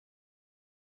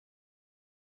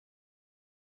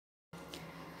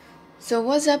So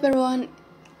what's up everyone,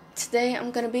 today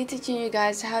I'm gonna be teaching you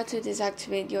guys how to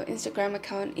deactivate your Instagram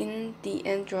account in the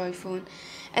Android phone,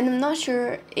 and I'm not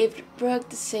sure if it works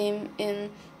the same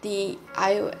in the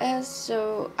iOS,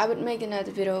 so I would make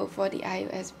another video for the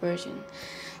iOS version.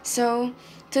 So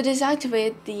to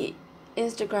deactivate the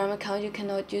Instagram account, you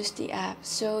cannot use the app,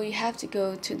 so you have to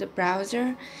go to the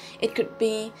browser. It could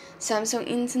be Samsung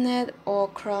Internet or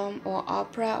Chrome or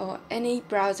Opera or any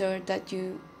browser that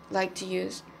you like to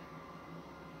use.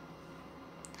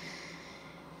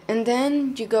 And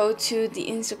then you go to the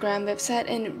Instagram website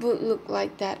and it would look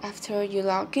like that after you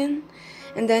log in.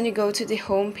 And then you go to the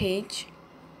home page.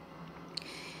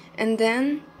 And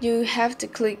then you have to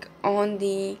click on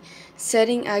the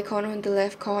setting icon on the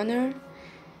left corner.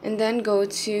 And then go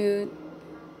to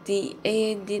the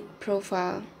edit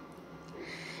profile.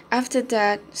 After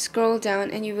that, scroll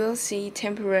down and you will see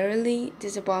temporarily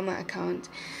disable my account.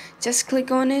 Just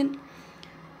click on it,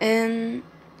 and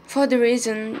for the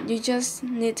reason, you just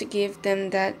need to give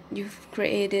them that you've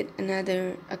created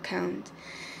another account.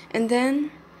 And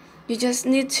then you just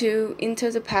need to enter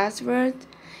the password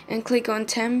and click on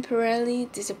temporarily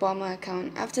disable my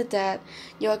account. After that,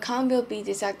 your account will be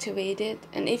deactivated,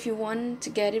 and if you want to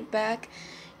get it back,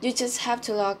 you just have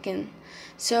to log in.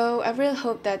 So I really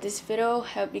hope that this video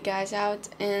helped you guys out,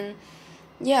 and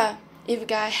yeah, if you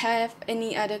guys have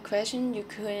any other question, you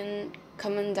can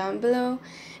comment down below.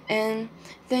 And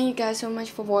thank you guys so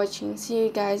much for watching. See you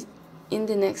guys in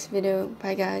the next video.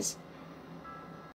 Bye guys.